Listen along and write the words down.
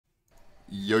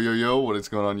Yo, yo, yo, what is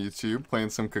going on YouTube? Playing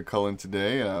some Chulainn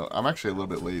today. I'm actually a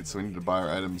little bit late, so we need to buy our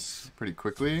items pretty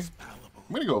quickly.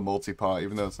 I'm going to go a multi-pot,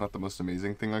 even though it's not the most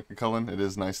amazing thing on Chulainn. It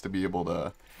is nice to be able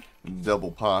to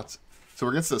double pot. So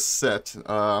we're against a set.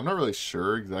 I'm not really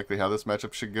sure exactly how this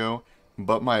matchup should go,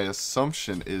 but my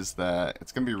assumption is that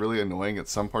it's going to be really annoying at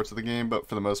some parts of the game, but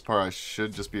for the most part I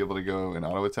should just be able to go an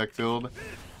auto-attack build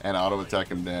and auto-attack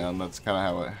him down. That's kind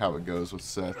of how it goes with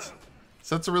Set.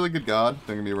 Set's a really good god,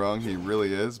 don't get me wrong, he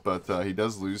really is, but he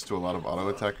does lose to a lot of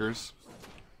auto-attackers.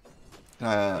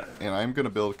 And I'm going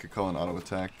to build Chulainn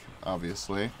auto-attack,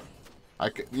 obviously.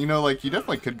 You know, like, you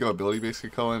definitely could go ability-based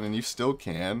Chulainn, and you still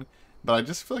can, but I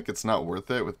just feel like it's not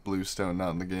worth it with Bluestone not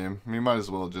in the game. I mean, you might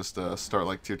as well just start,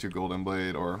 like, Tier 2 Golden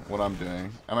Blade, or what I'm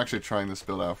doing. I'm actually trying this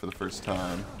build out for the first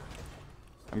time.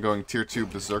 I'm going Tier 2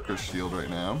 Berserker Shield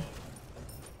right now.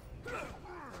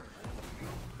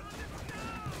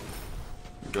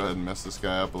 Go ahead and mess this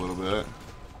guy up a little bit.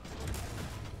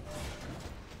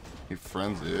 He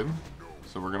frenzied,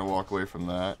 so we're going to walk away from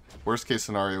that. Worst case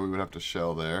scenario, we would have to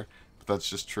shell there, but that's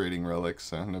just trading relics,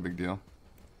 so no big deal.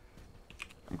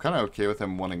 I'm kind of okay with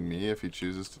him wanting me if he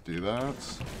chooses to do that.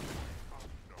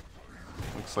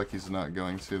 Looks like he's not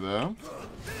going to, though.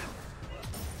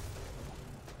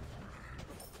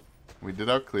 We did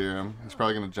outclear him. He's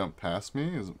probably going to jump past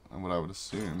me, is what I would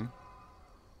assume.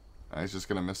 He's just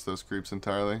going to miss those creeps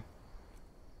entirely.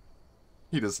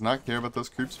 He does not care about those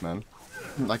creeps, man.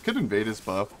 I could invade his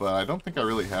buff, but I don't think I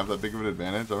really have that big of an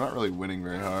advantage. I'm not really winning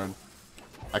very hard.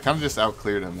 I kind of just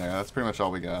outcleared him there. That's pretty much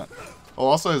all we got. Oh,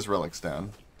 also his relic's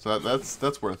down. So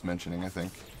that's worth mentioning, I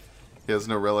think. He has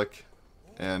no relic.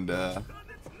 And, I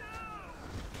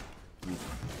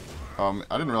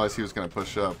didn't realize he was going to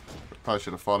push up. Probably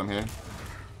should have fought him here.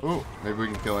 Oh, maybe we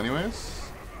can kill anyways?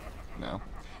 No.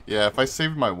 Yeah, if I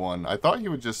saved my one, I thought he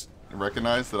would just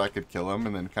recognize that I could kill him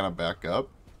and then kind of back up,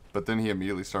 but then he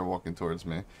immediately started walking towards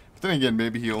me. But then again,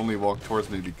 maybe he only walked towards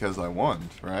me because I won,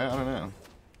 right? I don't know.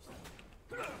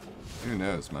 Who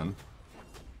knows, man.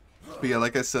 But yeah,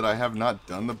 like I said, I have not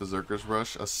done the Berserker's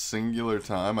Rush a singular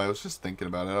time. I was just thinking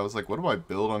about it. I was like, what do I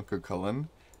build on Chulainn?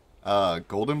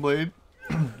 Golden Blade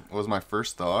was my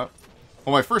first thought.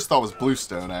 Well, my first thought was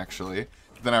Bluestone, actually.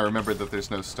 But then I remembered that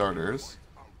there's no starters.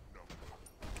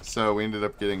 So we ended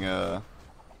up getting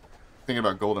thinking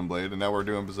about Golden Blade, and now we're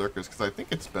doing Berserkers because I think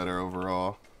it's better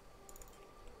overall.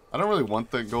 I don't really want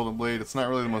the Golden Blade. It's not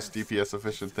really the most DPS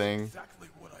efficient thing.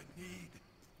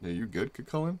 Yeah, you good,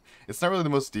 Chulainn? It's not really the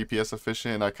most DPS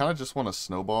efficient. I kind of just want a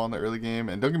snowball in the early game.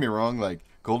 And don't get me wrong, like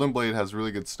Golden Blade has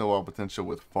really good snowball potential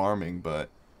with farming, but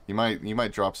you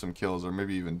might drop some kills or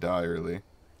maybe even die early.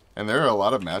 And there are a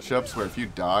lot of matchups where if you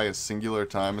die a singular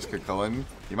time as Chulainn,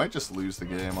 you might just lose the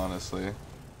game, honestly.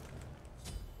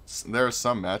 There are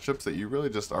some matchups that you really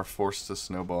just are forced to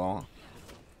snowball.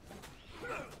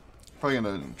 Probably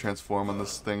gonna transform on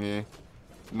this thingy.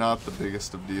 Not the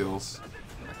biggest of deals.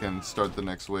 I can start the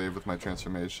next wave with my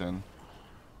transformation.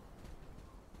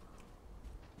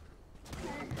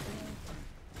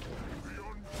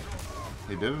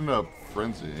 He did end up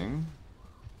frenzying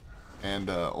and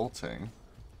ulting.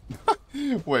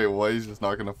 Wait, what? He's just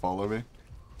not gonna follow me?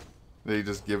 Did he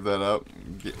just give that up?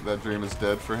 That dream is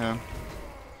dead for him?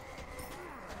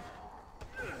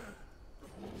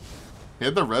 He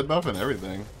had the red buff and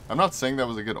everything. I'm not saying that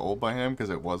was a good ult by him,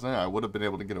 because it wasn't. I would have been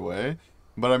able to get away.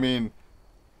 But I mean,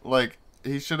 like,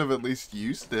 he should have at least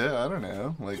used it. I don't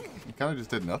know. Like, he kind of just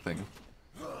did nothing.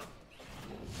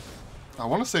 I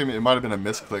want to say it might have been a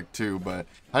misclick too, but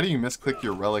how do you misclick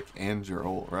your relic and your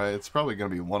ult, right? It's probably going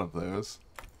to be one of those.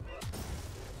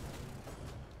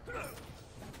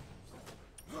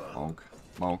 Bonk,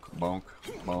 bonk, bonk,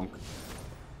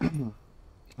 bonk.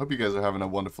 Hope you guys are having a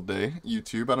wonderful day,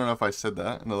 YouTube. I don't know if I said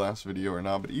that in the last video or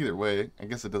not, but either way, I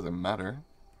guess it doesn't matter.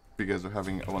 Hope you guys are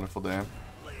having a wonderful day.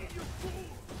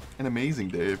 An amazing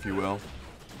day, if you will.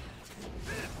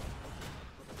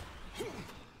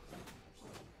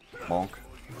 Bonk.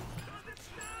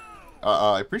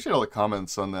 I appreciate all the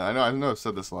comments on that. I know I've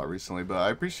said this a lot recently, but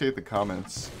I appreciate the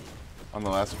comments on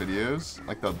the last videos,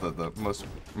 like the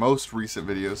most recent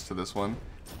videos to this one.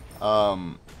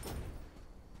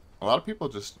 A lot of people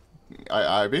just,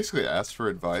 I basically asked for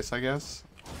advice, I guess.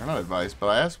 Or not advice, but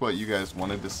I asked what you guys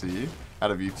wanted to see out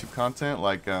of YouTube content,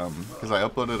 like, because I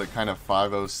uploaded a kind of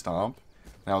 5-0 stomp,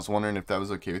 and I was wondering if that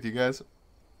was okay with you guys.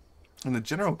 And the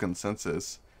general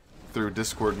consensus through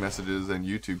Discord messages and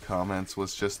YouTube comments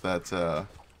was just that,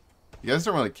 you guys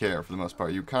don't really care for the most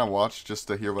part. You kind of watch just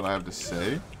to hear what I have to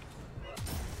say.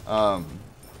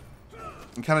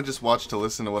 and kind of just watch to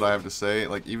listen to what I have to say.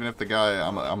 Like, even if the guy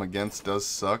I'm against does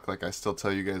suck, like, I still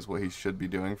tell you guys what he should be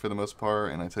doing for the most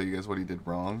part, and I tell you guys what he did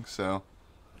wrong. So,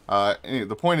 anyway,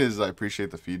 the point is I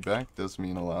appreciate the feedback. It does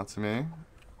mean a lot to me.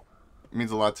 It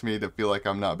means a lot to me to feel like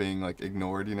I'm not being, like,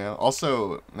 ignored, you know?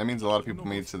 Also, that means a lot of people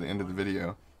made it to the end of the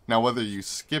video. Now, whether you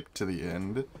skipped to the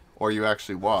end, or you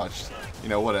actually watched, you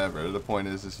know, whatever. The point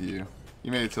is you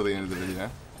made it till the end of the video.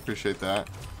 Appreciate that.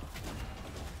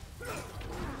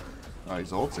 Oh,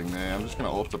 he's ulting, man. I'm just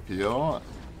gonna ult appeal.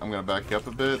 I'm gonna back up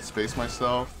a bit, space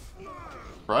myself.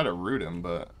 Try to root him,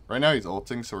 but right now he's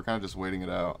ulting, so we're kind of just waiting it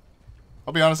out.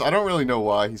 I'll be honest, I don't really know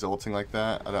why he's ulting like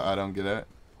that. I don't get it.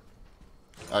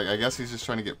 I guess he's just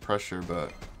trying to get pressure,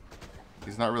 but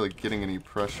he's not really getting any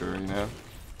pressure, you know?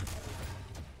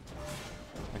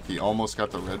 Like, he almost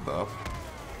got the red buff.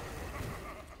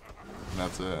 And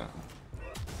that's it.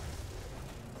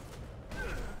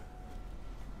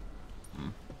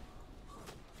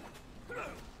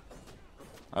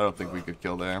 I don't think we could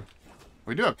kill there.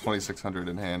 We do have 2,600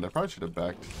 in hand. I probably should have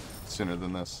backed sooner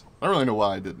than this. I don't really know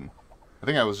why I didn't. I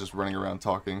think I was just running around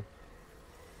talking.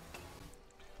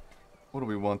 What do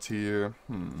we want here?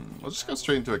 Let's just go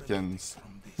straight into a Kins.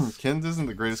 Kins isn't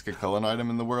the greatest Chulainn item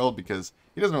in the world because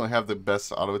he doesn't really have the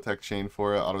best auto attack chain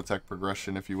for it, auto attack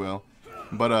progression, if you will.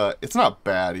 But it's not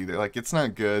bad either. Like, it's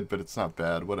not good, but it's not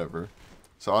bad. Whatever.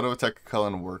 So auto attack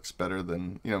Chulainn works better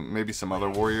than, you know, maybe some other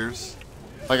warriors.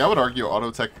 Like, I would argue auto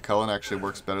attack Chulainn actually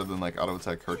works better than like auto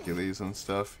attack Hercules and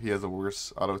stuff. He has a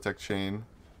worse auto attack chain,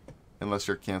 unless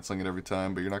you're canceling it every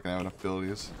time, but you're not gonna have enough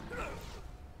abilities.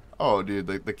 Oh, dude,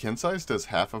 the kin size does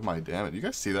half of my damage. You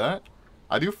guys see that?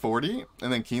 I do 40,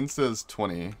 and then Keen's does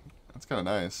 20. That's kind of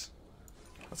nice.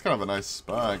 That's kind of a nice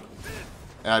spot.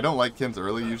 And I don't like Kins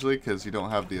early usually because you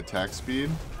don't have the attack speed.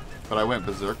 But I went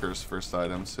Berserker's first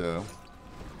item, so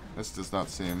this does not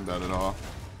seem bad at all.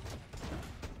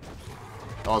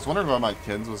 Oh, I was wondering why my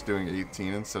Kins was doing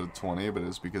 18 instead of 20, but it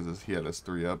was because he had his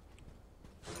 3 up.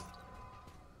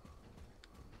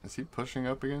 Is he pushing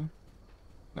up again?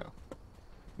 No.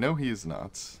 No, he is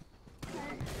not.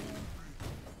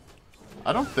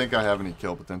 I don't think I have any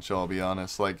kill potential, I'll be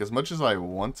honest. Like, as much as I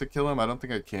want to kill him, I don't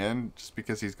think I can, just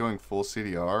because he's going full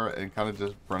CDR and kind of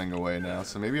just running away now.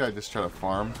 So maybe I just try to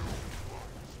farm.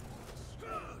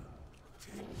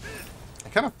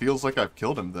 It kind of feels like I've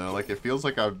killed him, though. Like, it feels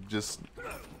like I've just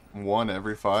won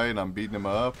every fight and I'm beating him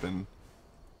up, and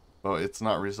well, it's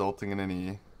not resulting in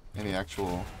any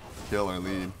actual kill or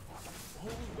lead.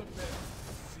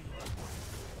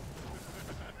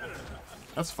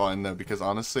 That's fine though, because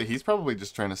honestly, he's probably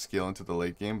just trying to scale into the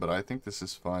late game, but I think this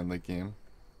is fine late game.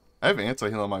 I have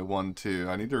anti-heal on my 1 too.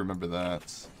 I need to remember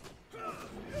that.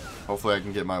 Hopefully I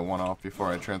can get my 1 off before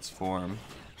I transform.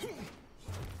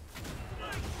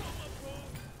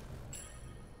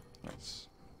 Nice.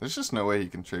 There's just no way he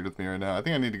can trade with me right now. I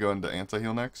think I need to go into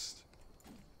anti-heal next.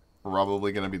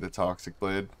 Probably going to be the Toxic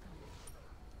Blade.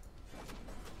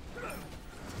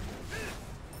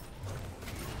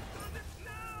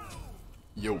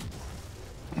 Yo.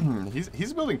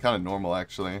 He's building kind of normal,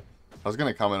 actually. I was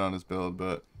going to comment on his build,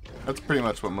 but that's pretty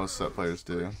much what most set players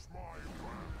do.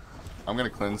 I'm going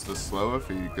to cleanse this slow if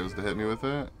he goes to hit me with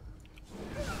it.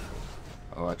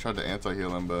 Oh, I tried to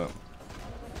anti-heal him, but...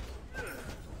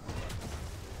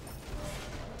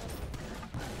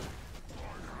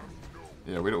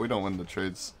 yeah, we don't win the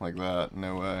trades like that.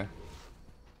 No way.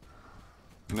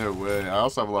 No way. I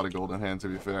also have a lot of gold in hand, to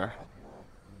be fair.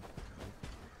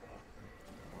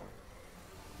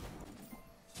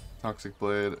 Toxic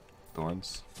Blade,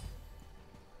 Thorns.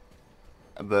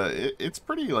 It's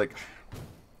pretty, like,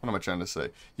 what am I trying to say?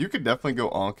 You could definitely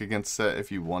go Ankh against Set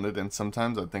if you wanted, and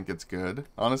sometimes I think it's good,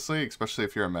 honestly, especially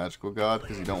if you're a magical god,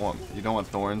 because you don't want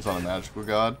Thorns on a magical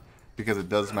god because it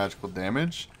does magical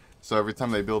damage. So every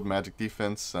time they build magic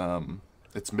defense,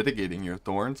 it's mitigating your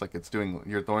Thorns, like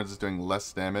your Thorns is doing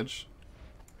less damage.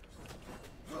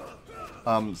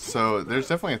 So there's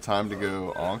definitely a time to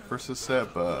go Ankh versus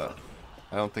Set, but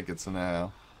I don't think it's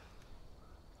now.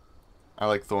 I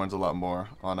like Thorns a lot more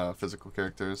on physical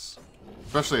characters.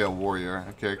 Especially a warrior,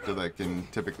 a character that can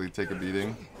typically take a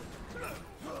beating.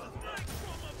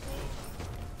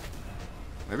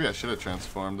 Maybe I should have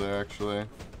transformed there, actually.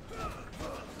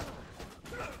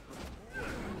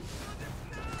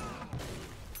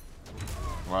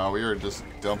 Wow, we are just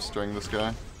dumpstering this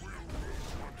guy.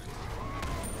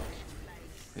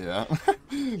 Yeah,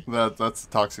 that's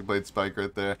Toxic Blade spike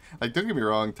right there. Like, don't get me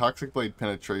wrong, Toxic Blade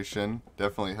penetration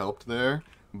definitely helped there,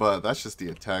 but that's just the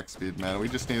attack speed, man. We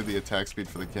just needed the attack speed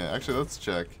for the kin. Actually, let's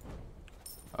check.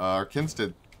 Our kins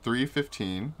did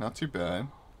 315, not too bad.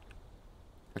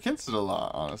 Against it a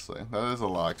lot, honestly. That is a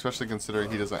lot, especially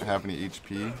considering he doesn't have any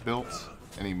HP built.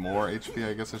 Any more HP,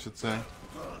 I guess I should say,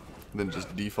 than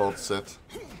just default set.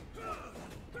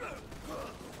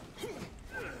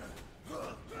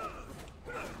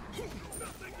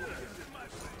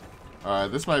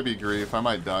 Alright, this might be grief. I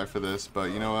might die for this,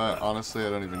 but you know what? Honestly, I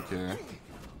don't even care.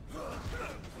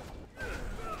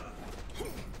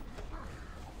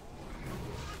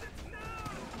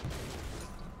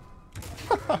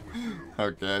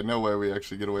 Okay, no way we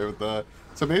actually get away with that.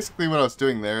 So basically what I was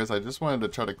doing there is I just wanted to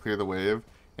try to clear the wave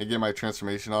and get my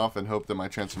transformation off and hope that my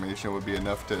transformation would be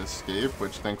enough to escape,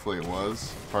 which thankfully it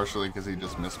was, partially because he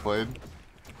just misplayed.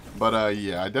 But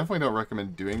yeah, I definitely don't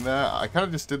recommend doing that. I kind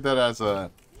of just did that as a,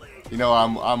 you know,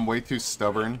 I'm way too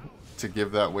stubborn to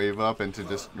give that wave up and to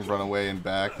just run away and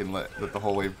back and let the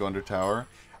whole wave go under tower.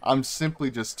 I'm simply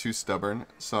just too stubborn,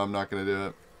 so I'm not going to do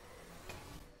it.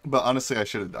 But honestly, I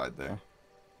should have died there.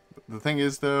 The thing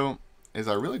is, though, is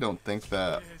I really don't think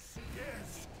that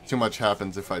too much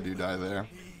happens if I do die there.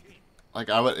 Like,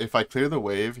 if I clear the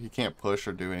wave, he can't push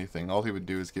or do anything. All he would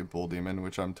do is give Bull Demon,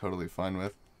 which I'm totally fine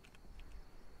with.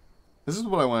 This is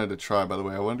what I wanted to try, by the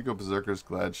way. I wanted to go Berserker's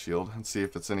Glad Shield and see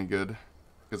if it's any good.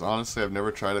 Because honestly, I've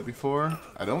never tried it before.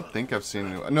 I don't think I've seen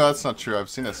it. No, that's not true. I've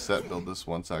seen a set build this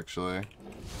once, actually.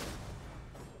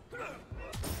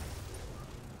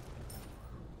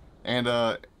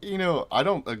 And, you know, I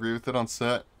don't agree with it on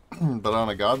set, but on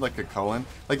a god like a Chulainn,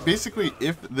 like, basically,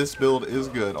 if this build is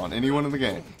good on anyone in the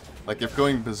game, like, if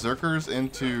going Berserkers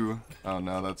into... Oh,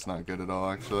 no, that's not good at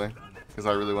all, actually, because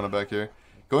I really want to back here.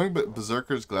 Going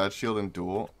Berserker's Glad Shield and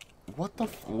Duel...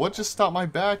 What just stopped my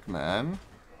back, man?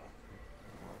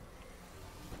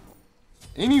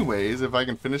 Anyways, if I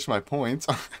can finish my points...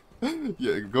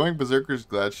 Yeah, going Berserker's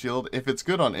Glad Shield, if it's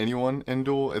good on anyone in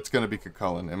Duel, it's going to be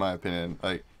Chulainn, in my opinion.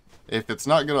 Like, if it's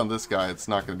not good on this guy, it's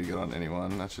not going to be good on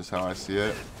anyone. That's just how I see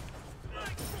it.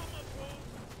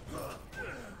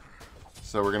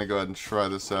 So we're going to go ahead and try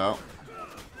this out.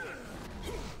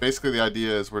 Basically, the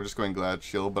idea is we're just going Glad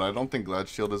Shield, but I don't think Glad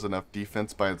Shield is enough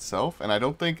defense by itself, and I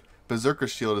don't think Berserker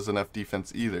Shield is enough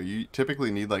defense either. You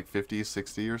typically need like 50,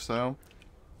 60 or so.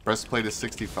 Breastplate is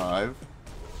 65.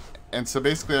 And so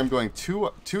basically I'm going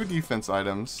two defense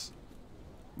items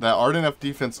that aren't enough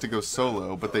defense to go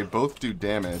solo, but they both do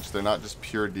damage. They're not just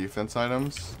pure defense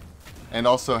items. And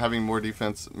also having more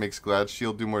defense makes Glad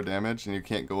Shield do more damage, and you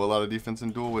can't go a lot of defense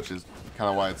in Duel, which is kind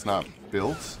of why it's not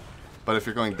built. But if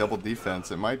you're going double defense,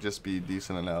 it might just be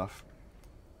decent enough.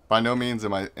 By no means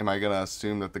am I gonna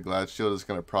assume that the Glad Shield is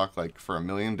gonna proc like for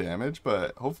 1,000,000 damage,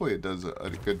 but hopefully it does a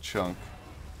good chunk.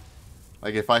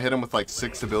 Like, if I hit him with, like,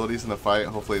 6 abilities in the fight,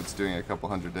 hopefully it's doing a couple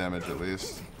hundred damage at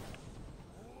least.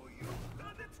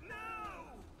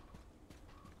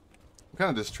 I'm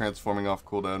kind of just transforming off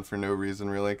cooldown for no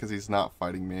reason, really, because he's not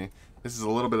fighting me. This is a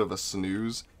little bit of a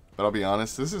snooze, but I'll be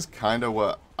honest, this is kind of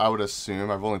what I would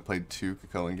assume. I've only played 2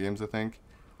 Chulainn games, I think.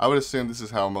 I would assume this is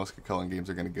how most Chulainn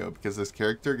games are going to go, because this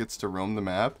character gets to roam the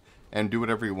map and do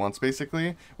whatever he wants,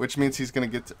 basically, which means he's going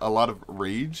to get a lot of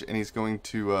rage, and he's going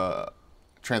to,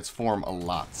 transform a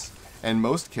lot. And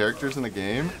most characters in the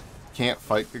game can't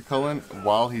fight Chulainn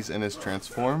while he's in his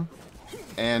transform.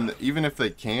 And even if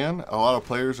they can, a lot of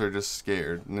players are just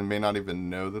scared and they may not even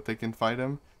know that they can fight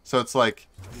him. So it's like,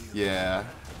 yeah,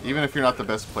 even if you're not the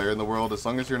best player in the world, as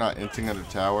long as you're not inting under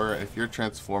tower, if you're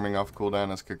transforming off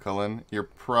cooldown as Chulainn, you're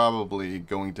probably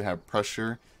going to have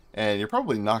pressure, and you're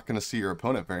probably not going to see your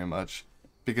opponent very much,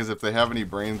 because if they have any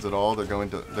brains at all, they're going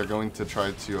to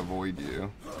try to avoid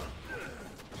you.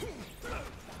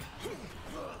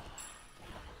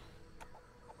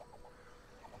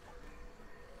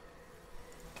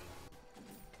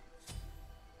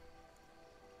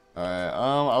 Alright,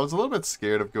 I was a little bit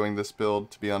scared of going this build,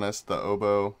 to be honest, the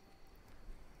oboe.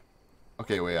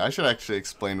 Okay, wait, I should actually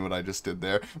explain what I just did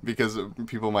there, because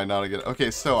people might not get it.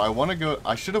 Okay, so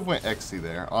I should have went Xe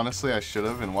there. Honestly, I should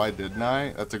have, and why didn't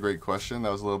I? That's a great question.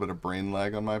 That was a little bit of brain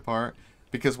lag on my part.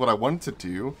 Because what I wanted to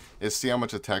do is see how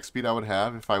much attack speed I would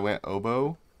have if I went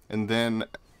oboe, and then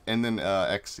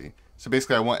Xe. So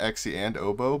basically I want Xe and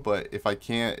oboe, but if I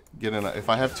can't get if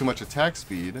I have too much attack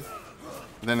speed,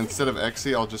 then instead of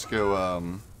Xe, I'll just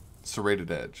go Serrated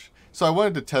Edge. So I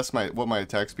wanted to test what my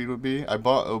attack speed would be. I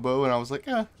bought oboe and I was like,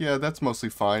 yeah, that's mostly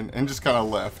fine, and just kind of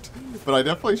left. But I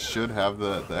definitely should have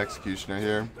the executioner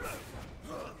here.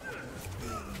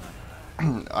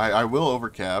 I will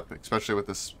overcap, especially with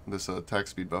this attack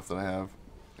speed buff that I have.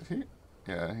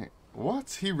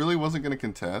 What? He really wasn't going to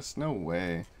contest? No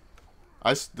way.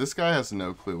 This guy has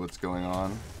no clue what's going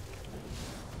on.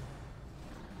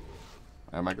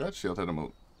 And my Glad Shield hit him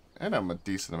a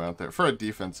decent amount there. For a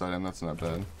defense item, that's not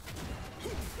bad.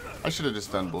 I should have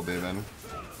just done Bull David.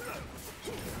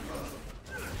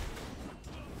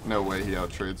 No way he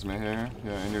outtrades me here.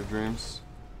 Yeah, in your dreams.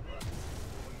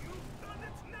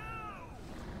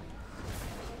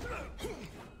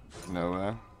 No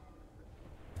way.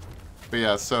 But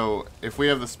yeah, so if we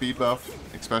have the speed buff,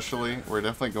 especially, we're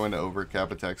definitely going to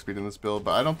overcap attack speed in this build.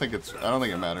 But I don't think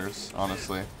it matters,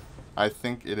 honestly. I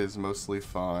think it is mostly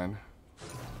fine.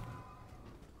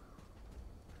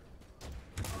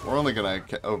 We're only gonna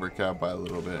overcap by a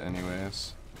little bit,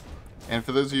 anyways. And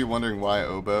for those of you wondering why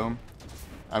oboe,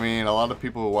 I mean, a lot of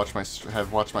people who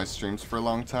have watched my streams for a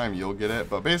long time, you'll get it.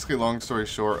 But basically, long story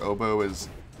short, oboe is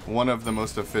one of the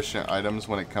most efficient items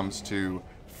when it comes to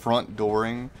front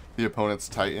dooring the opponent's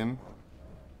Titan.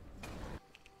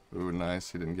 Ooh,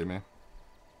 nice. He didn't get me.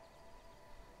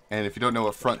 And if you don't know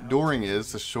what front dooring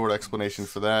is, the short explanation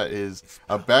for that is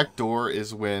a back door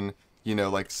is when, you know,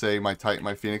 like say my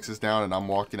Phoenix is down and I'm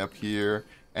walking up here,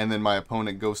 and then my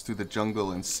opponent goes through the jungle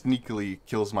and sneakily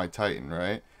kills my Titan,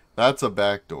 right? That's a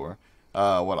back door.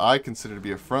 What I consider to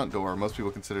be a front door, most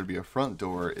people consider to be a front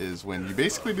door, is when you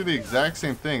basically do the exact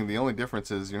same thing. The only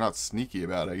difference is you're not sneaky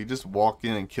about it. You just walk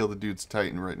in and kill the dude's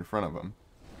Titan right in front of him.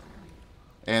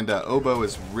 And oboe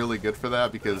is really good for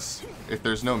that because if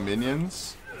there's no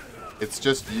minions, it's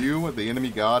just you, the enemy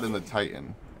god, and the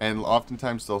Titan. And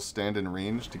oftentimes they'll stand in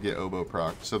range to get oboe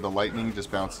proc. So the lightning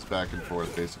just bounces back and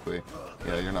forth, basically.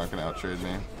 Yeah, you're not going to outtrade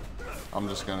me. I'm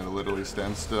just going to literally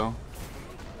stand still.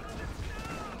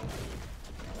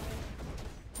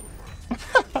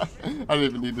 I didn't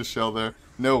even need to shell there.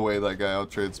 No way that guy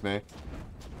outtrades me.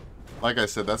 Like I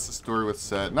said, that's the story with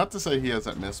Set. Not to say he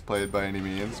hasn't misplayed by any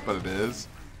means, but it is.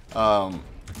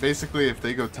 Basically, if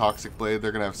they go Toxic Blade,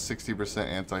 they're going to have 60%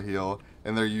 anti-heal,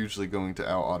 and they're usually going to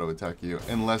out-auto attack you,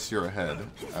 unless you're ahead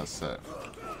as Set.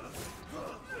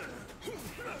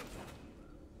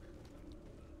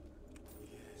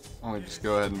 I'll just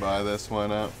go ahead and buy this, why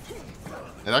not?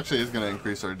 It actually is going to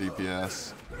increase our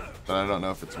DPS, but I don't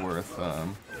know if it's worth,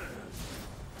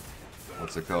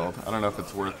 what's it called? I don't know if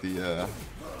it's worth the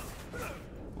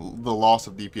loss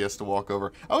of DPS to walk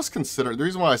over. I was considering, the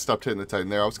reason why I stopped hitting the Titan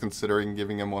there, I was considering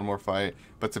giving him one more fight,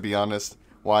 but to be honest,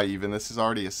 why even? This is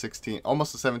already a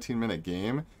almost a 17-minute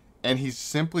game, and he's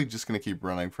simply just going to keep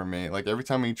running from me. Like, every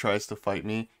time he tries to fight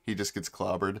me, he just gets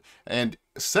clobbered. And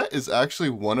Set is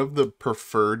actually one of the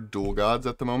preferred dual gods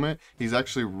at the moment. He's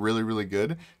actually really, really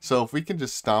good. So if we can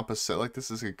just stomp a Set like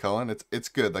this as Chulainn, it's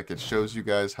good. Like, it shows you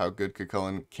guys how good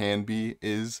Chulainn can be,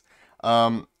 is.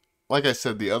 Like I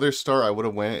said, the other star I would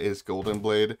have went is Golden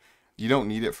Blade. You don't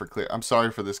need it for clear. I'm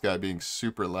sorry for this guy being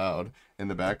super loud in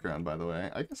the background, by the way.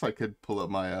 I guess I could pull up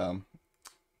my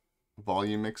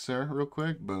volume mixer real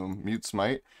quick. Boom, mute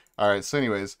Smite. All right. So,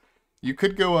 anyways, you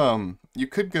could go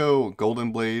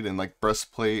Golden Blade and like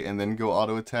Breastplate and then go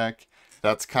auto attack.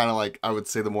 That's kind of like, I would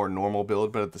say, the more normal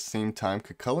build, but at the same time,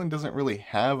 Chulainn doesn't really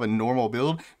have a normal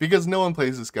build because no one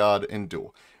plays this god in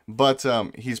Duel. But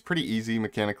he's pretty easy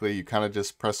mechanically. You kind of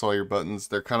just press all your buttons.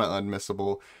 They're kind of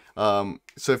unmissable.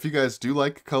 So if you guys do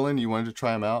like Chulainn, you wanted to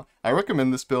try him out, I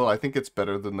recommend this build. I think it's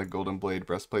better than the Golden Blade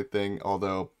Breastplate thing,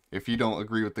 although if you don't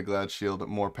agree with the Glad Shield,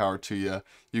 more power to you.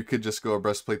 You could just go a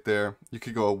Breastplate there. You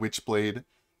could go a Witch Blade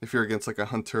if you're against like a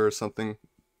Hunter or something.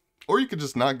 Or you could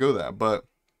just not go that, but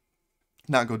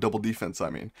not go double defense, I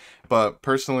mean. But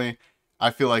personally, I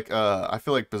feel like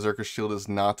Berserker Shield is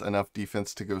not enough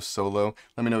defense to go solo.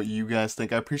 Let me know what you guys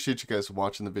think. I appreciate you guys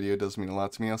watching the video. It does mean a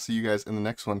lot to me. I'll see you guys in the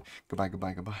next one. Goodbye,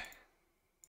 goodbye, goodbye.